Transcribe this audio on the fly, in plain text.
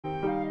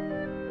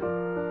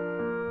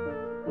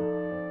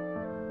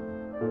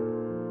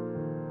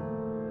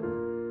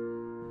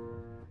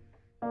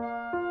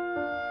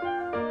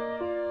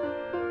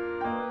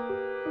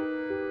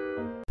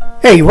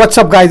Hey, what's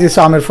up guys, it's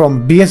Amir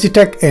from BSC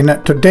Tech. In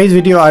today's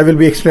video I will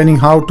be explaining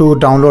how to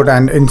download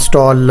and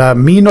install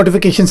Me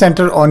Notification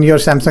Center on your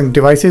Samsung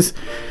devices.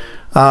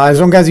 As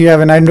long as you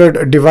have an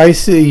Android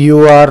device,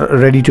 you are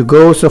ready to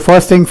go. So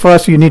first thing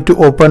first, you need to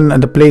open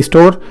the Play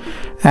Store,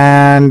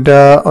 and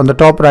on the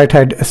top right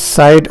hand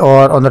side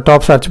or on the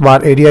top search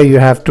bar area you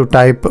have to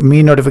type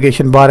Me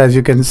Notification Bar, as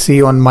you can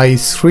see on my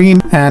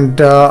screen. And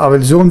I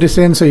will zoom this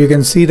in so you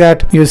can see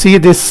that. You see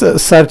this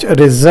search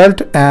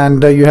result,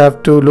 and you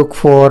have to look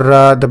for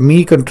the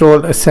Me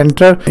Control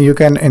Center. You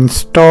can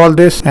install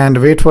this and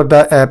wait for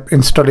the app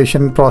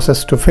installation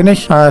process to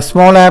finish. A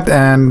small app,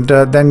 and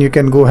then you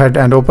can go ahead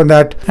and open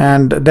that,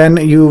 and then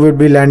you will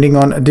be landing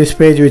on this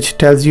page which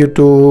tells you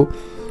to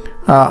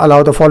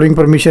allow the following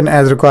permission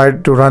as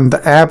required to run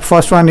the app.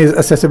 First one is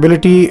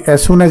accessibility.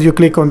 As soon as you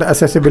click on the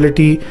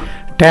accessibility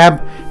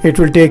tab, it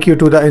will take you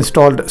to the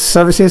installed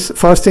services.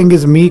 First thing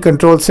is Me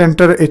Control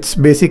Center. It's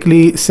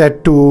basically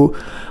set to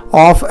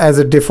off as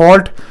a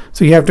default,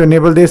 so you have to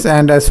enable this,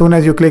 and as soon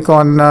as you click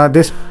on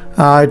this,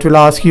 it will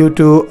ask you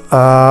to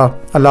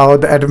allow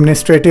the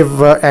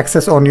administrative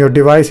access on your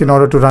device in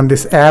order to run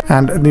this app,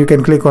 and you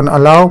can click on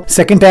allow.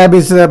 Second tab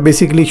is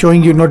basically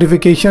showing you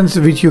notifications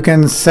which you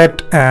can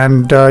set,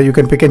 and you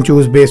can pick and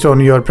choose based on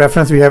your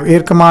preference. We have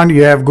Air Command,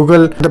 you have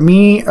Google. The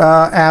Me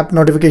app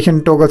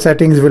notification toggle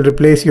settings will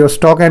replace your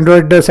stock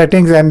Android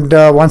settings, and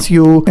once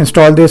you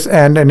install this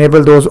and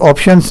enable those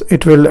options,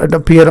 it will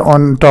appear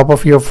on top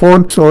of your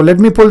phone. So let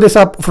me pull this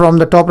up from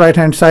the top right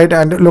hand side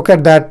and look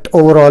at that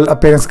overall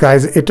appearance,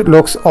 guys. It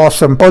looks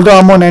awesome. Although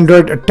I'm on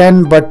Android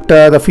 10, but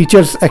the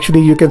features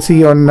actually you can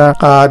see on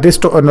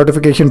this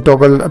notification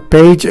toggle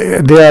page,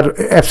 they are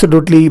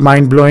absolutely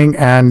mind-blowing,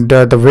 and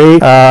the way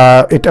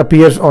it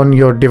appears on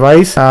your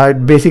device,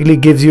 it basically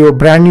gives you a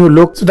brand new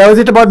look. So that was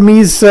it about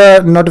Me's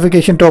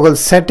notification toggle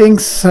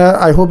settings.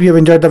 I hope you have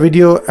enjoyed the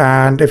video,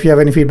 and if you have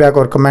any feedback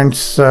or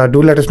comments,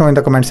 do let us know in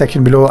the comment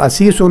section below. I'll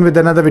see you soon with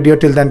another video.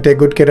 Till then, take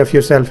good care of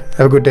yourself.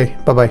 Have a good day.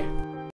 Bye bye.